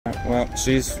Well,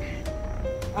 she's...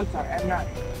 I'm sorry, I'm not.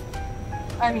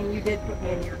 I mean, you did put me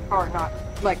in your car, not,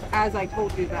 like, as I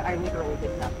told you that I literally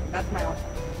did nothing. That's my own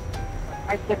fault.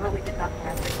 I literally did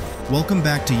nothing. Welcome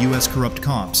back to U.S. Corrupt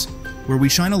Cops, where we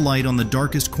shine a light on the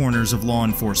darkest corners of law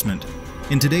enforcement.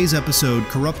 In today's episode,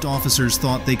 corrupt officers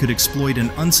thought they could exploit an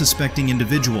unsuspecting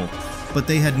individual, but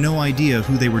they had no idea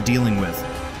who they were dealing with.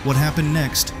 What happened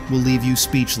next will leave you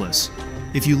speechless.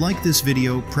 If you like this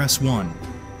video, press 1.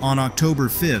 On October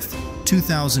 5th,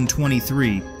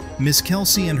 2023, Miss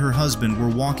Kelsey and her husband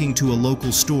were walking to a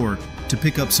local store to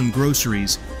pick up some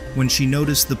groceries when she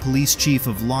noticed the police chief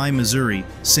of Lye, Missouri,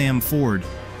 Sam Ford,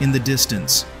 in the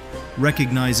distance.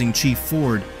 Recognizing Chief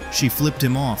Ford, she flipped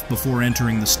him off before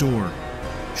entering the store.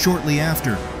 Shortly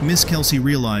after, Miss Kelsey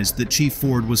realized that Chief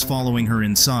Ford was following her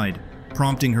inside,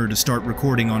 prompting her to start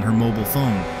recording on her mobile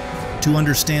phone. To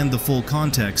understand the full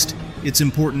context, it's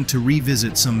important to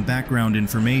revisit some background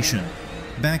information.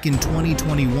 Back in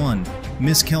 2021,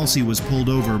 Miss Kelsey was pulled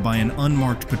over by an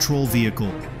unmarked patrol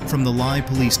vehicle from the Lye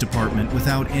Police Department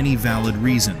without any valid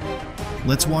reason.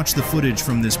 Let's watch the footage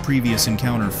from this previous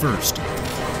encounter first.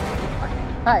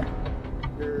 Hi.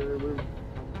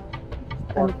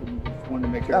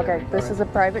 Okay, this is a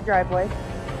private driveway,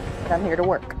 and I'm here to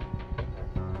work.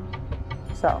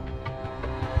 So,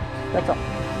 that's all.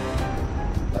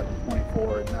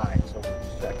 11:24 at night, so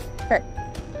we'll check. Okay.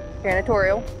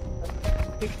 Janitorial.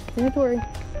 Janitorial.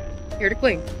 Here to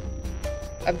clean.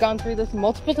 I've gone through this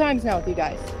multiple times now with you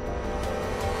guys.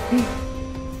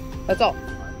 That's all.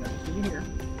 I've never seen you here.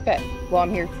 Okay. Well,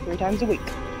 I'm here 3 times a week.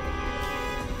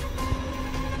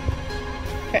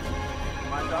 Okay.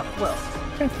 My job as well.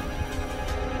 Okay.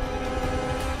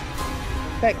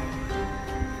 Okay.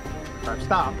 If I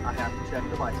stop, I have to check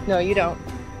the license. No, you don't.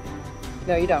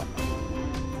 No, you don't.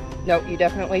 No, you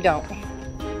definitely don't.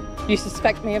 You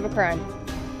suspect me of a crime.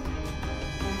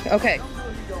 Okay.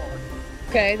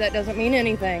 Okay, that doesn't mean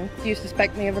anything. You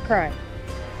suspect me of a crime.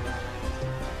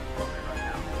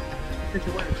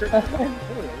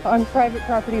 On private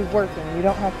property working, you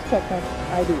don't have to check my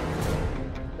ID.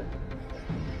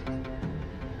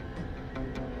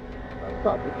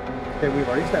 Property. Okay, we've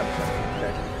already established that.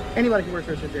 Okay. Anybody who works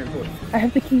there sits there and employee. I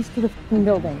have the keys to the fucking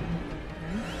building.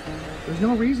 There's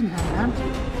no reason to have an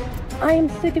attitude. I am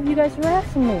sick of you guys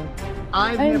harassing me.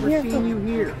 I've never seen you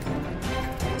here.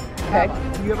 Okay.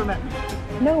 Have you ever met me?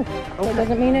 No, Okay. that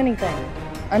doesn't mean anything.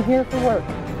 I'm here for work.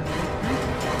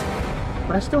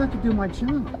 But I still have to do my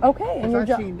job. Okay, and your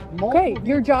job. Okay,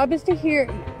 your job is to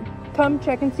come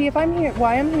check and see if I'm here.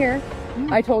 Why I'm here. Yeah.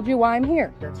 I told you why I'm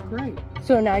here. That's great.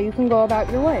 So now you can go about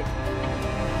your way.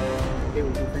 It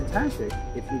would be fantastic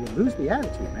if you would lose the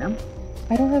attitude, ma'am.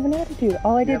 I don't have an attitude.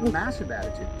 All I You did have was. a massive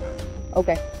attitude.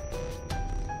 Okay.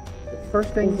 The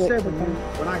first thing Is you it said okay?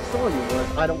 when I saw you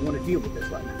was, I don't want to deal with this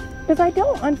right now. Because I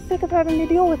don't. I'm sick of having to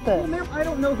deal with Well, this. ma'am, I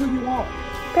don't know who you are.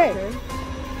 Okay.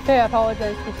 Okay, I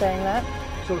apologize for saying that.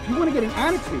 So if you want to get an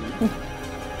attitude,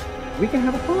 we can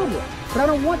have a problem. But I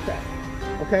don't want that.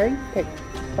 Okay? Okay.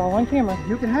 It's all on camera.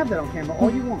 You can have that on camera all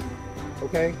you want.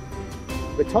 Okay?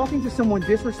 But talking to someone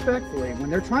disrespectfully when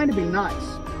they're trying to be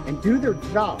nice and do their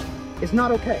job is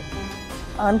not okay.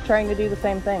 I'm trying to do the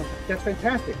same thing. That's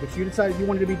fantastic, but you decided you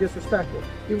wanted to be disrespectful.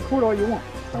 You record all you want.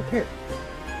 I don't care.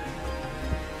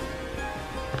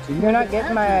 So You're not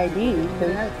getting my ID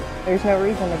because there's no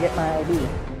reason to get my ID.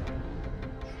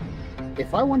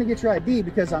 If I want to get your ID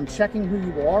because I'm checking who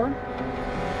you are,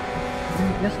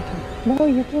 then yes, I can. No,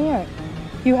 you can't.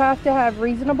 You have to have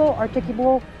reasonable,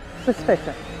 articulable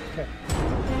suspicion Okay.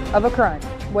 of a crime.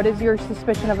 What is your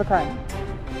suspicion of a crime?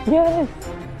 Yes.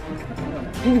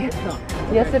 No.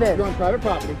 Yes, it is. You're on private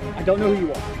property. I don't know who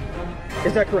you are.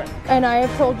 Is that correct? And I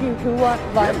have told you who what.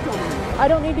 You haven't told me who you are. I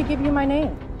don't need to give you my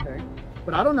name. Okay.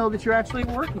 But I don't know that you're actually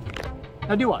working.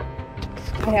 Now, do I?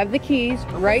 I have the keys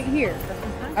right here.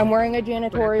 I'm wearing a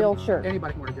janitorial shirt.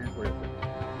 Anybody can wear a janitorial shirt.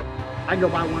 I can go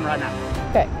buy one right now.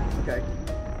 Okay. Okay.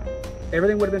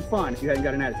 Everything would have been fine if you hadn't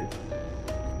got an attitude.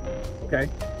 Okay.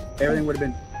 Everything would have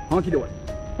been hunky dory.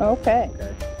 Okay.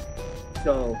 Okay.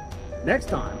 So next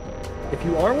time, if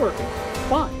you are working,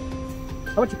 fine.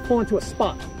 How about you pull into a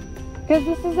spot? Because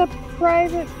this is a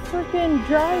private freaking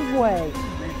driveway. You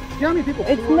know how many people?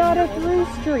 It's pull in not here a all the through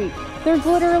time? street. There's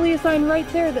literally a sign right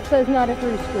there that says not a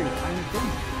through street. I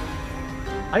understand.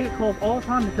 I get called all the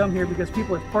time to come here because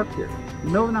people have parked here in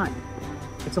the middle of the night.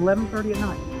 It's 11:30 at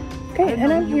night. Okay,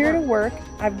 and I'm here to work.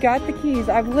 I've got the keys.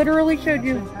 I've literally showed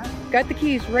you. Got the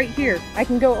keys right here. I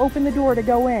can go open the door to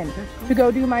go in, to go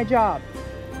do my job.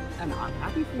 And I'm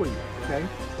happy for you, okay?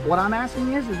 What I'm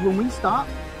asking is when we stop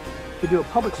to do a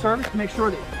public service to make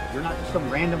sure that you're not just some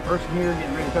random person here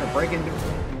getting ready to try to break into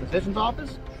the physician's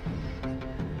office,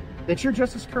 that you're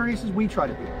just as courteous as we try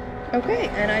to be. Okay,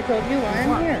 and I told you why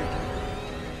I'm here.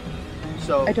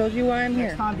 So I told you why I'm here.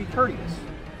 Next time, be courteous,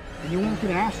 and you won't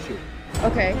get an ass chewed.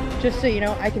 Okay, just so you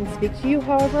know, I can speak to you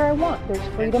however I want. There's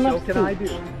freedom of speech. So can I do.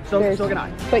 So can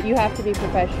I. But you have to be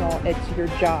professional. It's your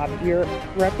job. You're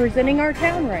representing our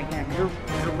town right now.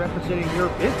 You're representing your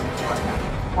business right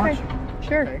now, aren't you?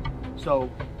 Sure. Okay? So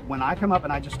when I come up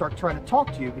and I just start trying to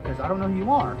talk to you because I don't know who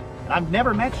you are, and I've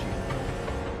never met you,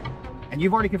 and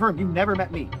you've already confirmed you've never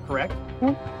met me, correct?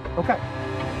 Okay.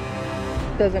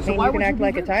 Doesn't mean you can act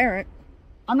like a tyrant.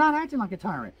 I'm not acting like a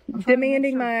tyrant.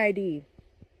 Demanding my ID.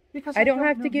 Because I don't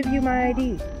have to give you my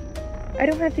ID. I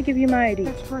don't have to give you my ID.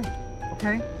 That's great.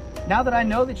 Okay? Now that I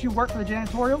know that you work for the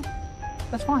janitorial,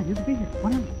 that's fine. You can be here.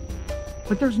 Whatever.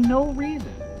 But there's no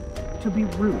reason to be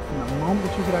rude from the moment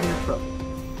that you get out of your truck.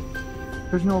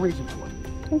 There's no reason for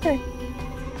it. Okay.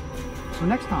 So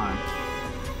next time,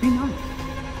 be nice.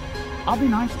 I'll be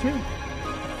nice too.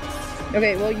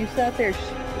 Okay, well, you sat there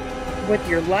with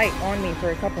your light on me for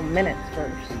a couple minutes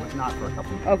first. It was not for a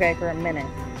couple minutes. Okay, for a minute.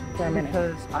 For a minute.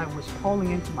 Because I was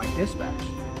calling into my dispatch.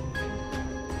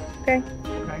 Okay.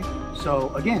 Okay?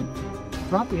 So, again,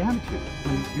 drop the attitude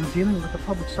when you're dealing with a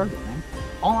public servant, man.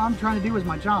 All I'm trying to do is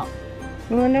my job.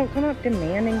 Well, don't come up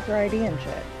demanding for ID and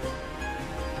shit.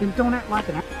 Then don't act like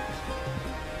an ass.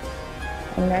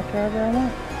 I can act however I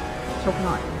want. So can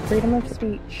I. Freedom of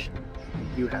speech.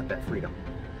 You have that freedom.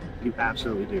 You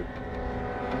absolutely do.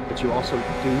 But you also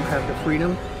do have the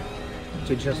freedom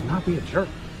to just not be a jerk.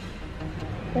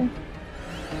 Okay.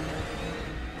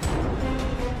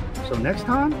 So next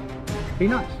time, be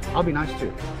nice. I'll be nice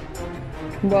too.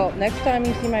 Well, next time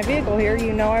you see my vehicle here,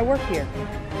 you know I work here.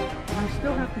 And I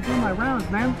still have to do my rounds,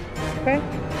 man. Okay?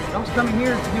 I was coming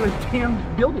here to do a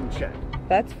damn building check.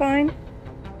 That's fine.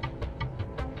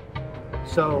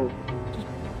 So, just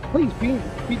please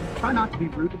try not to be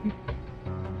rude to people.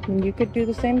 You could do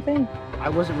the same thing. I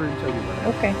wasn't rude until you were.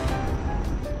 Okay.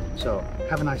 So,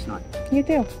 have a nice night. You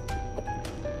too.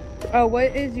 Oh,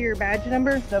 what is your badge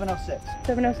number? 706.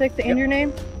 706, and Yep. your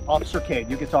name? Officer Cade.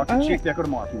 You can talk to Chief Deco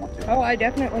tomorrow if you want to. Oh, I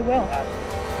definitely will.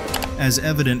 As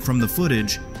evident from the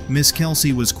footage, Miss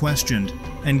Kelsey was questioned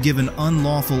and given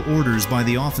unlawful orders by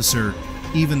the officer,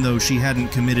 even though she hadn't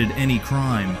committed any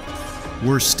crime.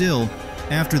 Worse still,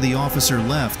 after the officer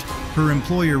left, her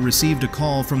employer received a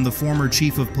call from the former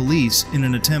chief of police in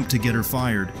an attempt to get her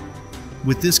fired.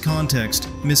 With this context,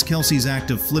 Miss Kelsey's act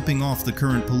of flipping off the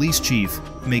current police chief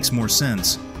makes more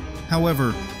sense.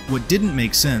 However, what didn't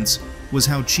make sense was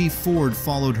how Chief Ford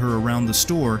followed her around the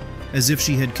store as if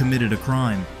she had committed a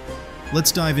crime.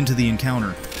 Let's dive into the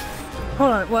encounter.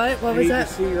 Hold on, what? What was that? I need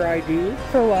to see your ID.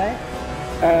 For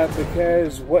what?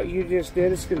 Because what you just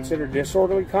did is considered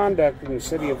disorderly conduct in the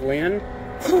city of Lynn.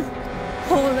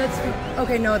 Oh, that's...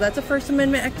 Okay, no, that's a First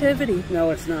Amendment activity.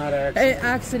 No, it's not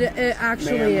actually. It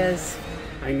actually is.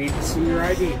 I need to see your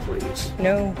ID, please.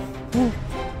 No.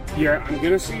 Yeah, I'm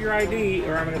going to see your ID,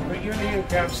 or I'm going to put you in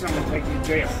handcuffs and I'm going to take you to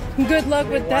jail. Good luck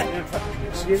with that.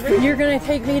 Excuse me? You're going to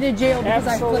take me to jail because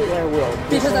Absolutely, I will.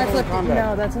 Because I flipped... Conduct.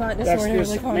 No, that's not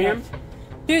disorderly conduct. Ma'am?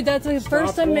 Dude, that's a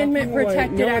First Amendment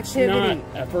protected no, activity.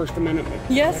 It's not a First Amendment.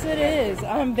 Yes, it is.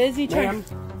 I'm busy trying...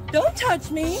 Ma'am? Don't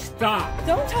touch me. Stop.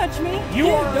 Don't touch me. You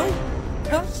Dude, are... Don't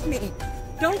touch me.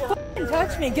 Don't fucking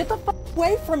touch me. Get the fuck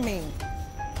away from me.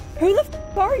 Who the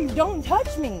fuck are you? Don't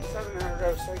touch me.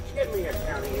 706, give me a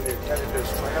county either headed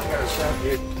this way. I've got a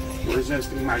subject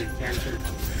resisting my detention.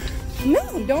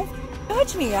 No, don't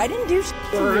touch me. I didn't do shit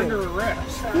to You're you. under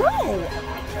arrest. No.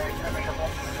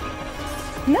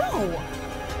 No.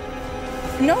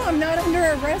 No, I'm not under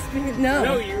arrest. No.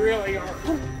 No, you really are.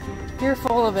 You're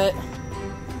full of it.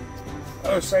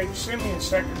 Oh, say, send me a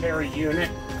secondary unit.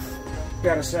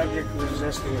 Got a subject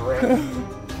resisting arrest.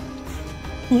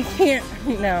 You can't.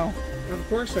 No. Of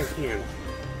course I can.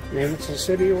 Man, it's a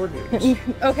city ordinance.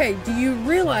 Okay, do you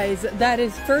realize that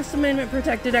is First Amendment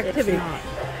protected activity? It's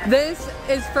not. This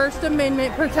is First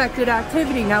Amendment protected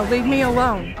activity. Now leave me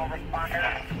alone.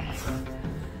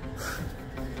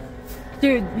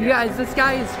 Dude, you guys, this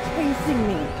guy is chasing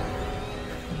me.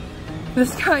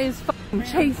 This guy is fucking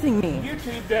chasing me.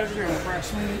 YouTube doesn't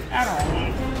impress me at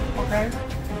all. Okay?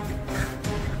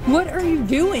 What are you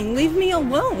doing? Leave me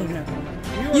alone.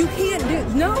 You can't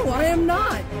do... No, I am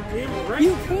not.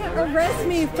 You can't arrest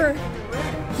me for...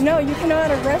 No, you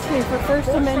cannot arrest me for First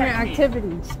Amendment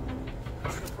activities.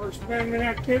 First Amendment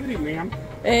activity, ma'am.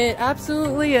 It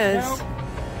absolutely is.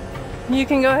 You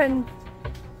can go ahead and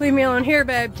leave me alone. Here,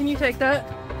 babe, can you take that?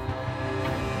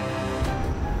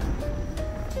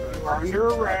 You are under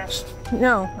arrest.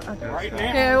 No. Right now.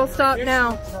 Okay, I will stop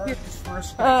now.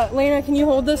 Lena, can you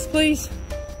hold this, please?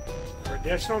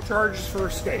 additional charges for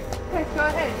escape. Okay, go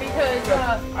ahead, because,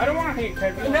 I don't want to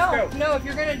handcuff you. no, Let's go. no, if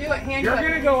you're gonna do it, handcuff You're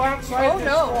going to go outside this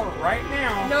no. door right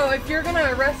now. No, if you're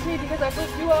gonna arrest me because I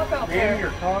flipped you off out there, And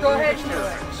you're causing go ahead and do it.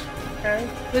 disturbance. Okay?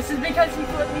 This is because you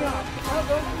flipped me off. Oh,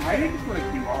 go ahead. I didn't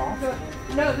flip you off.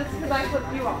 No, this is because I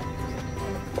flipped you off.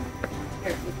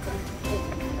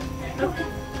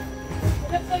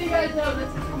 Just so you guys know, this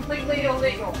is completely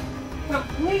illegal.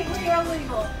 Completely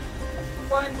illegal.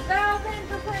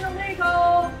 1000%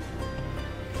 illegal.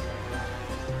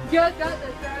 You guys got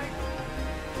this, right?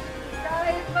 Guy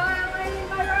is violating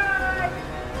my rights.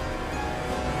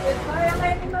 It's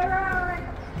violating my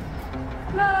rights.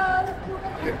 No,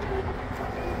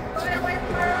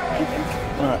 violating my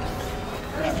rights. Alright.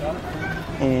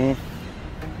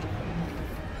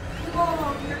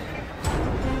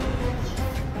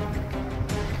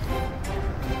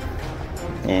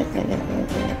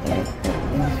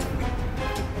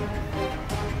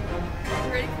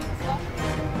 Ready for the stop?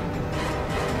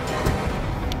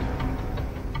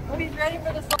 Oh, he's ready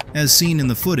for the stop. As seen in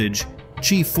the footage,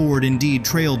 Chief Ford indeed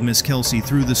trailed Miss Kelsey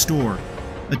through the store,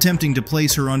 attempting to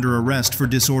place her under arrest for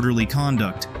disorderly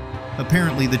conduct,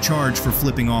 apparently the charge for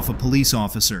flipping off a police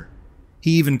officer.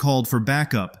 He even called for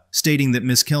backup, stating that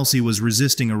Miss Kelsey was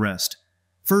resisting arrest.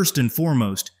 First and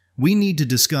foremost, we need to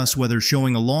discuss whether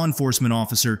showing a law enforcement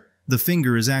officer the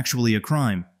finger is actually a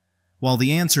crime. While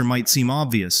the answer might seem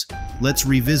obvious, let's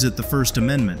revisit the First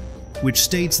Amendment, which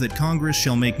states that Congress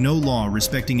shall make no law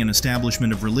respecting an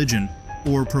establishment of religion,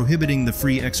 or prohibiting the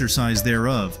free exercise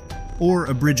thereof, or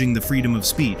abridging the freedom of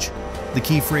speech. The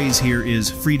key phrase here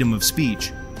is freedom of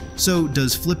speech. So,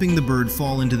 does flipping the bird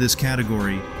fall into this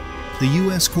category? The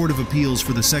U.S. Court of Appeals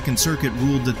for the Second Circuit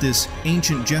ruled that this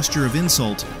ancient gesture of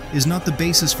insult is not the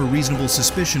basis for reasonable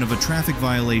suspicion of a traffic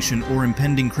violation or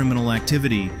impending criminal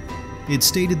activity. It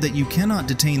stated that you cannot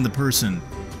detain the person.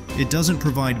 It doesn't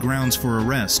provide grounds for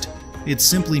arrest. It's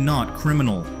simply not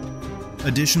criminal.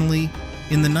 Additionally,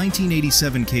 in the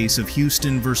 1987 case of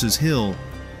Houston versus Hill,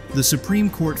 the Supreme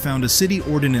Court found a city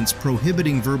ordinance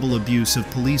prohibiting verbal abuse of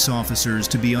police officers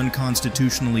to be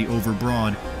unconstitutionally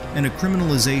overbroad and a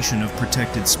criminalization of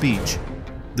protected speech.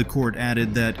 The court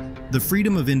added that the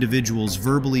freedom of individuals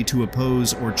verbally to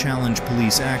oppose or challenge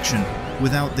police action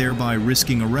without thereby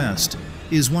risking arrest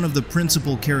is one of the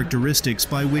principal characteristics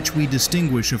by which we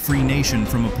distinguish a free nation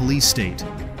from a police state.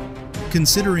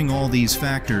 Considering all these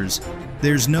factors,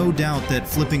 there's no doubt that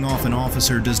flipping off an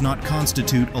officer does not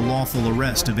constitute a lawful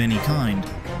arrest of any kind,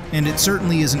 and it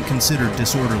certainly isn't considered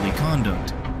disorderly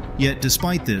conduct. Yet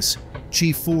despite this,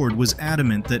 Chief Ford was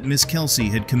adamant that Miss Kelsey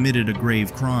had committed a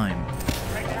grave crime.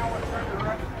 Right now, what's under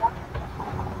arrest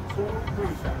for? Full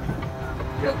cruiser.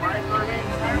 You're right,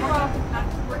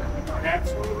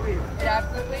 absolutely. It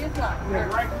absolutely is not. You're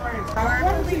right, You're Why a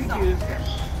don't police you officer. use this?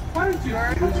 Why don't you You're a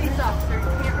use police this? officer. You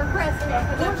can't arrest me Of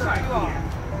because course I that's what you are. can.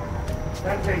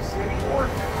 That's a city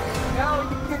ordinance. No,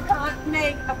 you cannot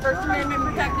make a First Amendment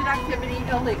protected activity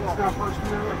illegal. It's not First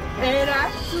Amendment. It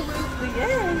absolutely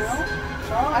is. No?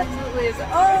 Absolutely is.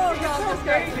 Oh, y'all just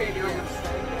got You're mistaken.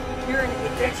 You're an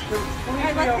idiot. It's completely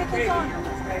Hey, let's get okay this that on. you're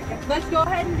mistaken. Let's go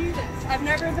ahead and do this. I've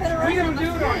never been We arrested. don't do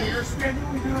it on your schedule,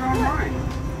 we do it on mine.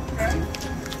 Okay?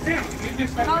 Tim, you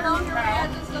just have How your long are we at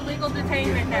mouth. this illegal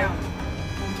detainment now?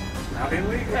 Not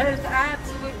illegal. That is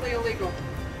absolutely illegal.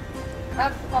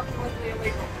 Absolutely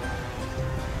illegal.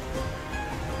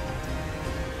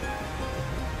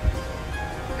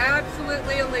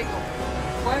 Absolutely illegal.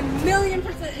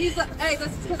 1,000,000%. He's like, hey, this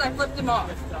is because I flipped him off.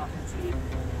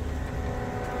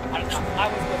 I don't know. I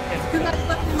was with him. Because I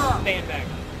flipped him off. Stand back.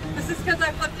 This is because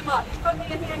I flipped him off. He put me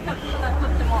in handcuffs because I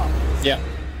flipped him off. Yeah,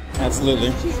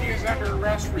 absolutely. She is under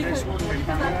arrest for Because disorderly I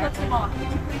conduct. flipped him off.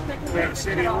 Can you please take We have a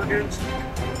city ordinance.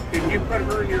 If you put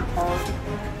her in your car,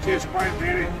 just quite a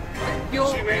minute,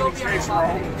 You'll she be may in be the chasing law her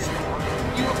home.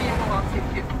 You will be in the lawsuit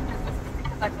too.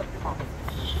 Because I flipped him off.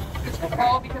 It's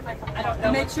all because I don't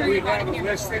know. Make sure We you got have it a here.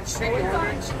 listed city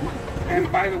ordinance.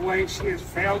 And by the way, she has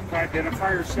failed to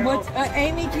identify herself. What's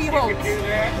Amy T. You Holtz? can do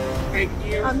that. Thank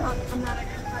you. I'm not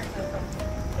identifying myself.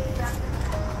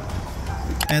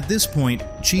 At this point,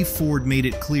 Chief Ford made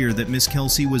it clear that Miss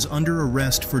Kelsey was under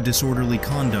arrest for disorderly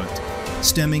conduct,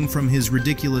 stemming from his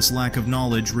ridiculous lack of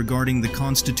knowledge regarding the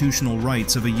constitutional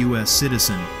rights of a U.S.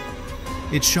 citizen.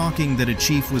 It's shocking that a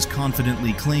chief was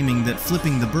confidently claiming that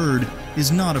flipping the bird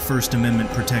is not a First Amendment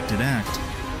protected act.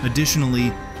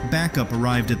 Additionally, backup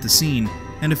arrived at the scene,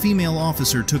 and a female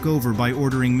officer took over by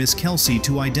ordering Miss Kelsey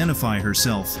to identify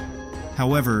herself.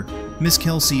 However, Miss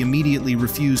Kelsey immediately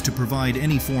refused to provide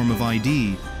any form of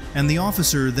ID, and the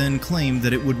officer then claimed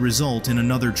that it would result in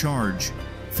another charge,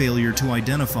 failure to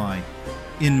identify.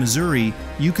 In Missouri,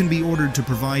 you can be ordered to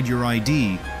provide your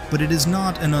ID, but it is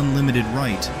not an unlimited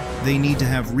right. They need to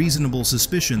have reasonable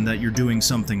suspicion that you're doing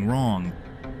something wrong.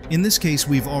 In this case,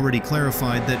 we've already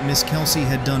clarified that Miss Kelsey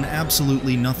had done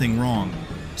absolutely nothing wrong,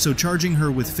 so charging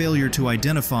her with failure to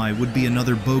identify would be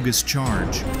another bogus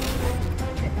charge.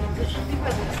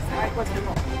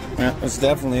 Yeah, it's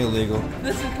definitely illegal.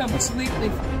 This is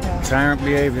completely Tyrant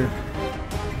behavior.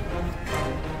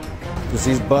 Because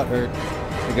he's butthurt.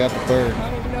 He got the bird. I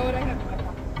don't even know what I have in my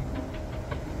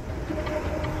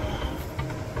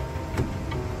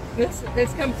pocket.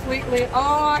 This completely.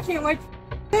 Oh, I can't wait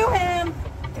to do him.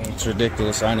 It's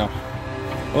ridiculous, I know.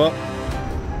 Well,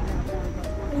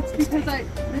 It's because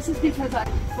this is because I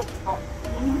flipped off.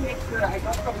 Let me make sure I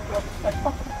don't come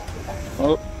to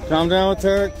oh, calm down with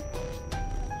Turk.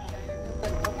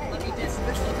 Let me just,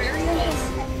 this is very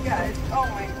interesting, you guys. Oh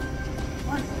my.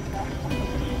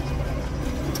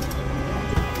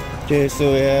 Okay,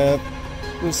 so we have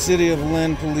the City of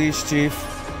Lynn Police Chief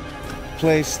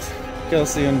placed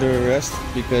Kelsey under arrest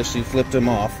because she flipped him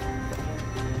off.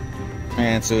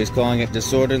 And so he's calling it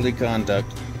disorderly conduct.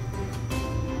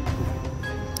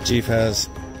 Chief has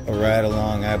a ride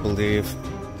along, I believe.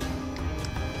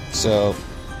 So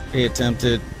he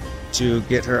attempted to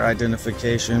get her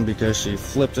identification because she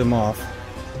flipped him off.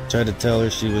 Tried to tell her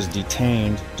she was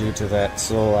detained due to that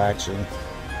sole action.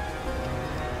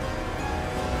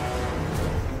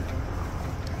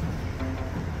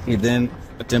 He then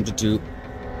attempted to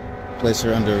place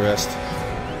her under arrest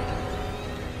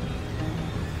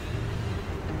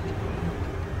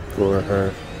for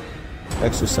her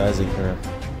exercising her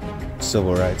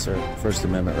civil rights, or First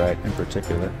Amendment right in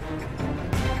particular.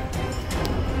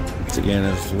 Once again,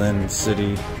 is Lynn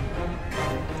City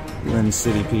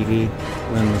PD,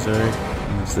 Lynn, Missouri,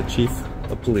 and it's the chief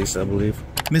of police, I believe.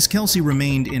 Miss Kelsey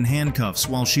remained in handcuffs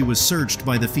while she was searched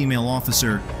by the female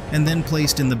officer and then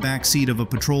placed in the back seat of a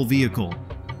patrol vehicle.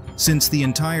 Since the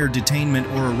entire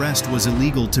detainment or arrest was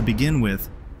illegal to begin with,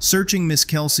 searching Miss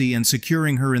Kelsey and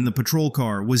securing her in the patrol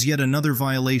car was yet another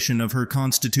violation of her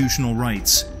constitutional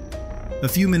rights. A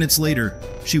few minutes later,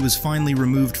 she was finally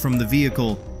removed from the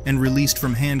vehicle and released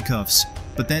from handcuffs,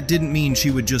 but that didn't mean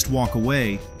she would just walk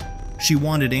away. She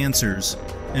wanted answers,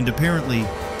 and apparently,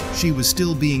 she was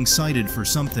still being cited for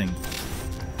something.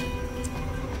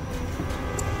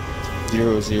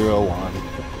 001.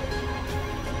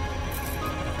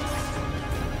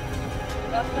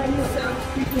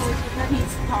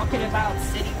 He's talking about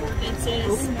city ordinances.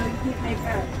 Oh, no, you can't make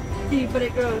that. See, but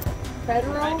it goes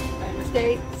federal,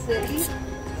 state, city.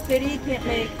 City can't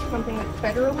make something that's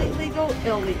federally legal,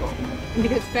 illegal. And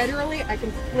because federally, I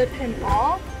can flip him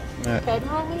off.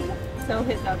 Federally, So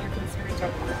his other concerns are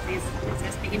policies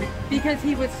existing. because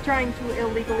he was trying to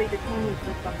illegally detain me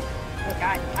for something. Look,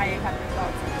 I have no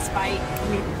thoughts despite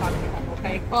me talking about,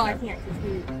 okay? Well, I can't because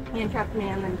he handcuffed me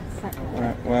and then sent me.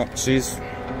 Alright, well, she's...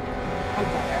 I'm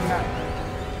sorry, I'm not.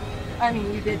 I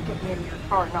mean, you did put me in your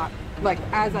car, not like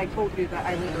as I told you that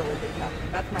I literally did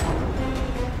nothing. That's my own.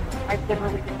 I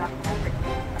literally did nothing.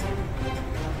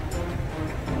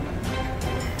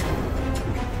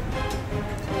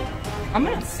 I'm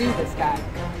gonna sue this guy.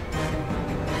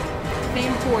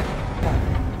 Same for.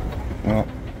 Well,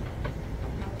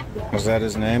 was that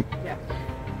his name? Yeah.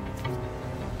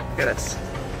 Get us.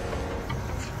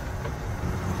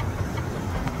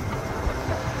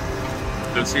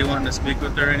 Does he want to speak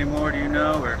with her anymore, do you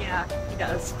know? Or? Yeah, he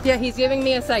does. Yeah, he's giving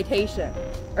me a citation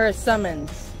or a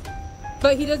summons,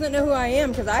 but he doesn't know who I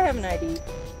am because I have an ID.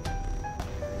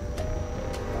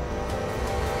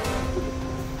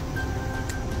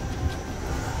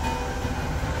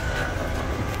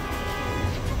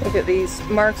 Look at these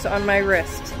marks on my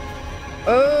wrist.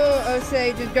 Oh,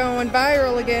 Osage is going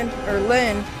viral again. Or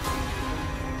Lynn.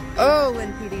 Oh,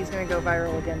 Lynn PD is going to go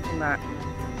viral again from that.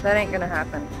 That ain't going to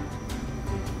happen.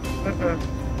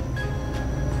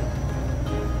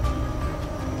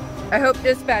 I hope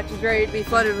dispatch is ready to be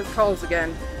flooded with calls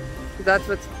again. Because that's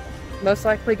what's most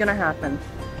likely going to happen.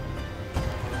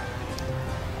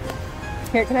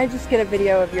 Here, can I just get a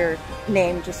video of your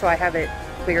name just so I have it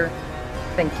clear?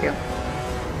 Thank you.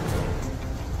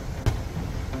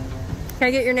 Can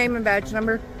I get your name and badge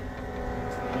number?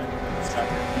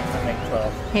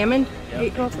 Hammond? Yep,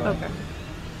 812? Okay.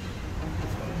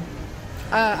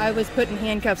 I was put in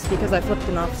handcuffs because I flipped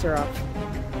an officer off.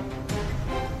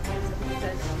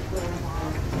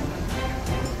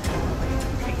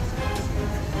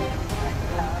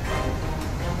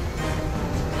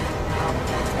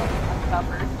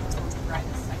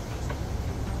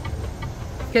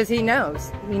 Because he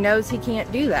knows. He knows he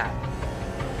can't do that.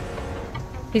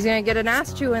 He's gonna get an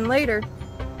ass chewing later.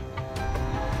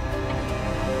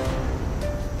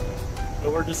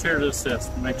 But we're just here to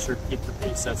assist and make sure to keep the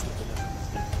peace. That's what it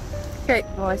is. Okay,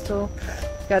 well, I still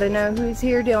gotta know who's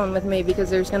here dealing with me because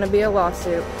there's gonna be a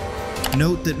lawsuit.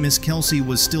 Note that Miss Kelsey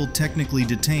was still technically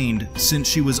detained since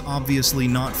she was obviously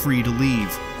not free to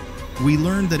leave. We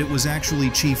learned that it was actually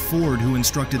Chief Ford who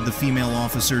instructed the female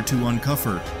officer to uncuff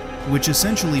her, which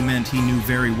essentially meant he knew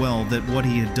very well that what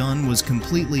he had done was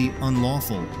completely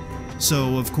unlawful.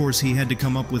 So, of course, he had to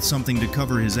come up with something to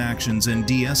cover his actions and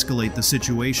de-escalate the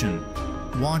situation.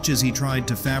 Watch as he tried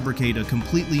to fabricate a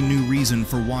completely new reason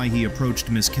for why he approached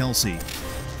Miss Kelsey.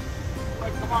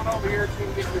 Come on over here so you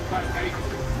can get your citation.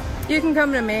 You can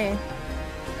come to me.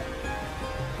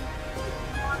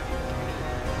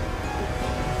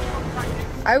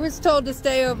 I was told to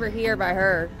stay over here by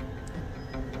her.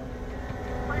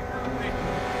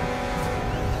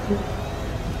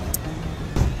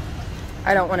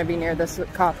 I don't want to be near this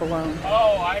cop alone.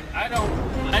 Oh, I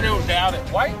don't doubt it.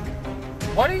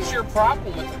 What is your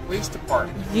problem with the police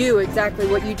department? You, exactly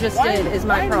what you just did is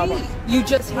my problem. Me? You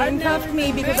just handcuffed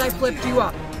me because I flipped you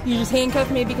off. You just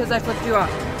handcuffed me because I flipped you off.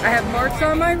 I have marks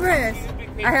on my wrist.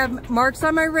 I have marks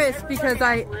on my wrist because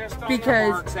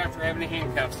marks after having the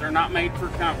handcuffs. They're not made for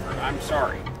comfort. I'm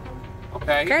sorry.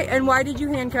 Okay? Okay, and why did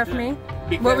you handcuff me?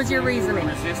 Because what was your you reasoning?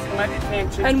 were resisting my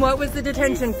detention. And what was the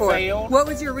detention for? What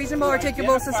was your reasonable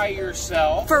articulable identify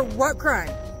yourself for what crime?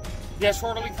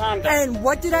 disorderly conduct. And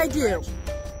what did I do?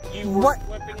 You were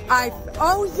flipping me off.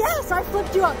 Oh yes, I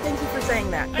flipped you off. Thank you for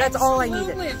saying that. That's all I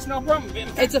needed. It's no problem.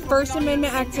 It's a First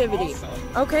Amendment activity.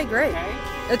 Okay, great. Okay?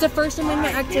 It's a First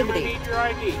Amendment activity. I need your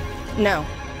ID. No.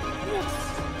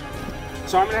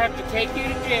 So I'm going to have to take you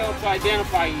to jail to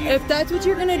identify you. If that's what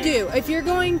you're going to do, if you're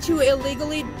going to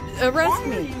illegally arrest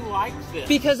me. Why are you like this?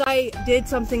 Because I did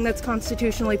something that's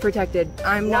constitutionally protected.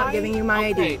 I'm not giving you my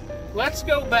ID. Let's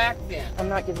go back then. I'm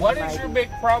not giving What you my is ID. your big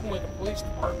problem with the police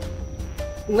department?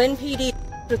 Lynn PD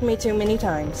with me too many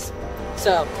times.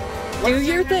 So, do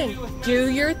your thing. Do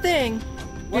your thing.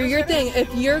 Do your thing.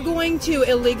 If you're going to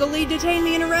illegally detain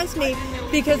me and arrest me,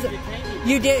 because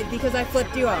you did, because I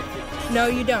flipped you off. No,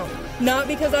 you don't. Not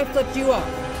because I flipped you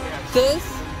off. This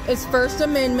is First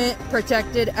Amendment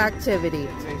protected activity.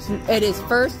 It is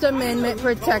First Amendment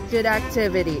protected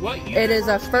activity. It is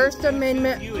a First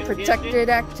Amendment protected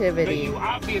activity. But you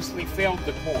obviously failed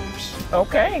the course.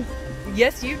 Okay.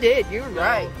 Yes, you did. You're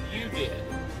right. You did.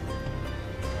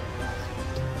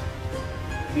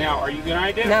 Now, are you going to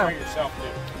identify yourself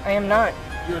then? I am not.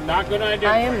 You're not going to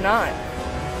identify I am not.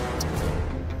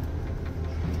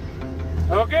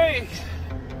 Okay.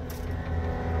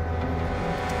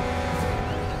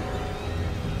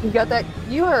 You got that?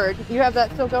 You heard. You have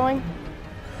that still going?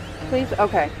 Please?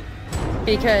 Okay.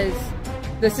 Because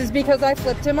this is because I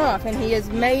flipped him off and he has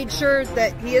made sure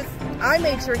that I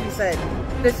made sure he said,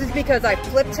 this is because I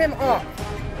flipped him off.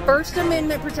 First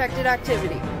Amendment protected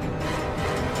activity.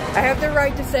 I have the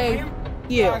right to say,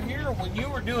 you. Out here, when you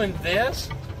were doing this,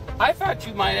 I thought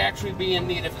you might actually be in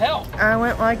need of help. I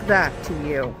went like that to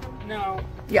you. No.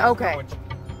 Yeah, okay.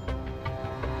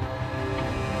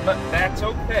 But that's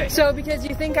okay. So because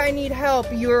you think I need help,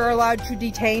 you're allowed to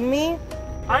detain me?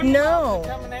 I'm no. about to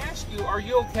come and ask you, are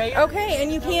you okay? Okay,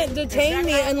 and you can't detain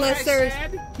me unless there's...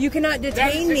 You cannot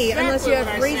detain me unless you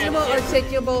have reasonable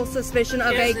articulable suspicion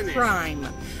of a crime.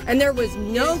 And there was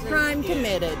no crime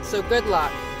committed, so good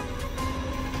luck.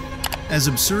 As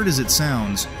absurd as it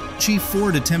sounds, Chief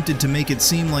Ford attempted to make it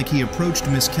seem like he approached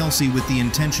Miss Kelsey with the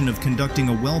intention of conducting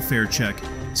a welfare check,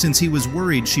 since he was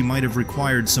worried she might have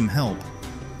required some help.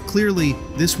 Clearly,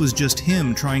 this was just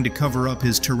him trying to cover up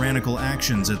his tyrannical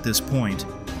actions at this point.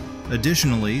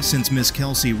 Additionally, since Miss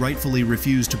Kelsey rightfully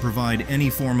refused to provide any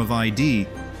form of ID,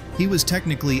 he was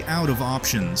technically out of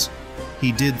options.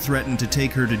 He did threaten to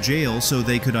take her to jail so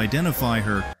they could identify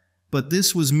her, but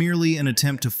this was merely an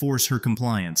attempt to force her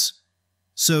compliance.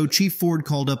 So Chief Ford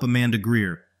called up Amanda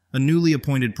Greer, a newly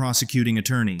appointed prosecuting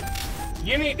attorney.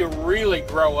 You need to really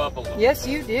grow up a little. Yes,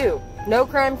 you do. No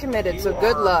crime committed, so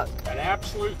good luck. An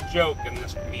absolute joke in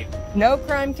this community. No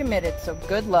crime committed, so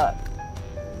good luck.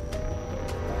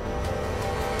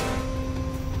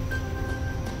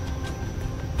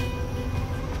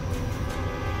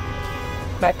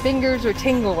 My fingers are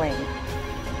tingling.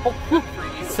 Oh, good for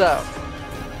you. So.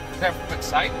 Is that from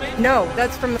excitement? No,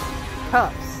 that's from the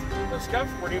cuffs. Those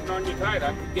cuffs weren't even on you tight.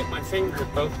 I could get my finger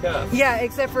at both cuffs. Yeah,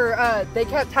 except for they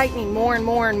kept tightening more and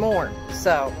more and more.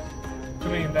 So.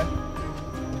 Amanda,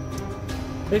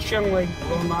 this young lady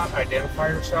will not identify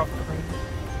herself to me,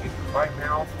 either by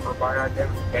mouth or by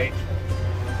identification.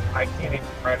 I can't even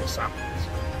write a summons.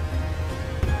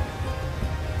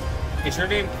 Is your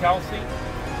name Kelsey?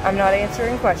 I'm not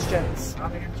answering questions.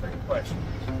 I'm answering questions.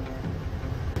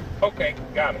 Okay,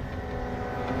 got it.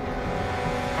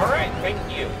 All right, thank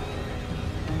you.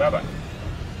 Bye-bye.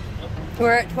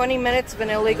 We're at 20 minutes of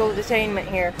an illegal detainment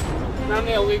here. Not an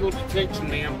illegal detention,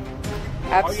 ma'am.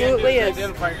 Absolutely All you have is. to do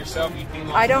identify yourself. You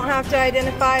do I don't have to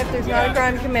identify if there's not a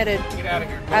crime committed. Get out of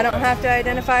here. I don't have to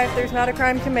identify if there's not a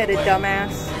crime committed,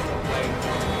 dumbass.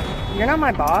 Go You're not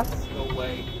my boss. away. Go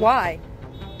away. Why?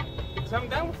 Because I'm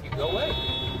done with you. Go away.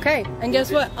 Okay, and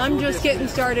guess what? I'm just getting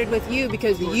started with you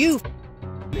because you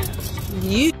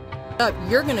up.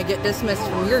 You're gonna get dismissed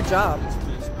from your job.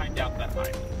 I doubt that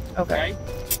might. Okay.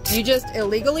 You just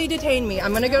illegally detained me.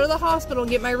 I'm gonna go to the hospital and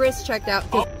get my wrist checked out.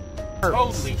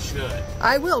 Totally should.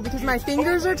 I will, because my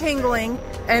fingers are tingling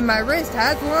and my wrist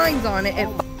has lines on it. It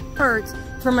hurts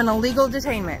from an illegal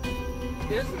detainment.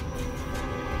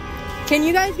 Can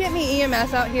you guys get me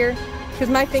EMS out here? Because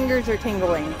my fingers are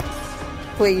tingling.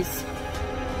 Please.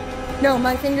 No,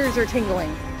 my fingers are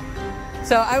tingling.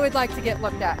 So I would like to get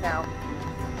looked at now.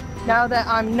 Now that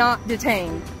I'm not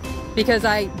detained because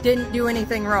I didn't do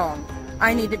anything wrong.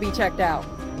 I need to be checked out.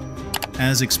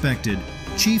 As expected,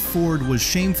 Chief Ford was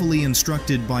shamefully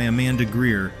instructed by Amanda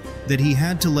Greer that he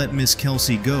had to let Miss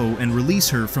Kelsey go and release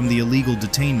her from the illegal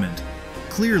detainment.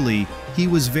 Clearly, he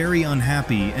was very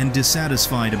unhappy and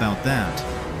dissatisfied about that.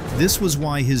 This was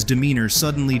why his demeanor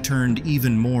suddenly turned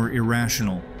even more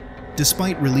irrational.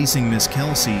 Despite releasing Miss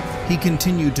Kelsey, he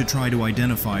continued to try to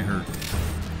identify her.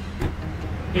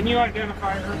 Can you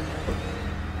identify her?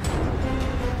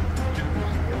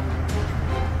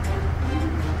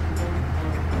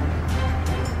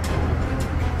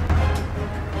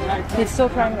 He's still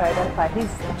trying to identify.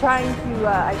 He's trying to,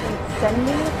 I think, send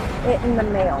me it in the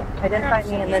mail. Identify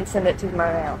me and then send it to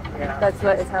my mail. Yeah. That's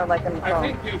what it sounded like on the phone.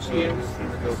 I think who she is.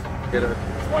 Get a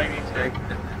lady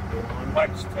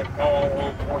likes to call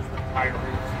law enforcement pirates,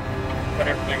 but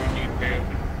everything we need to do.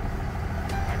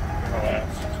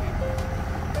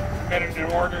 Committed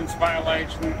an ordinance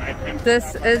violation.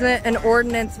 This isn't an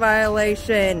ordinance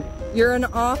violation. You're an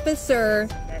officer.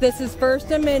 This is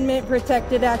First Amendment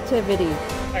protected activity.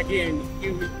 Again,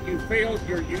 you failed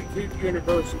your YouTube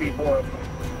University horribly,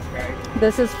 okay?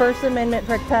 This is First Amendment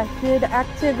protected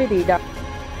activity.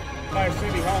 By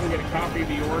City Hall and get a copy of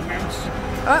the ordinance.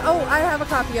 Oh, I have a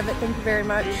copy of it. Thank you very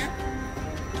much.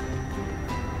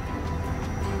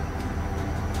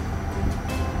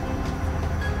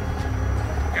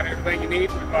 Got everything you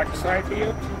need? Would like to cite to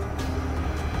you?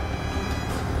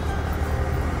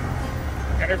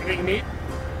 Got everything you need?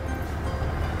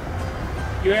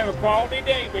 You have a quality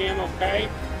day, ma'am, okay?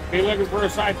 Be looking for a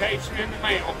citation in the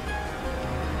mail.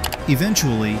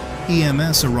 Eventually,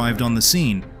 EMS arrived on the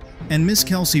scene, and Miss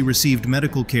Kelsey received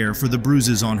medical care for the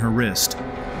bruises on her wrist.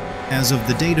 As of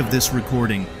the date of this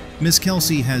recording, Miss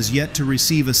Kelsey has yet to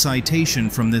receive a citation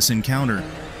from this encounter,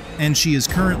 and she is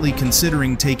currently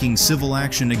considering taking civil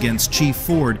action against Chief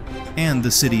Ford and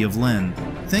the City of Len.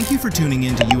 Thank you for tuning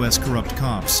in to US Corrupt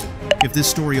Cops. If this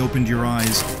story opened your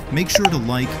eyes, make sure to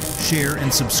like, share,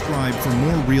 and subscribe for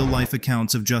more real-life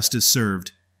accounts of justice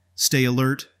served. Stay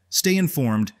alert, stay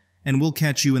informed, and we'll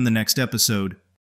catch you in the next episode.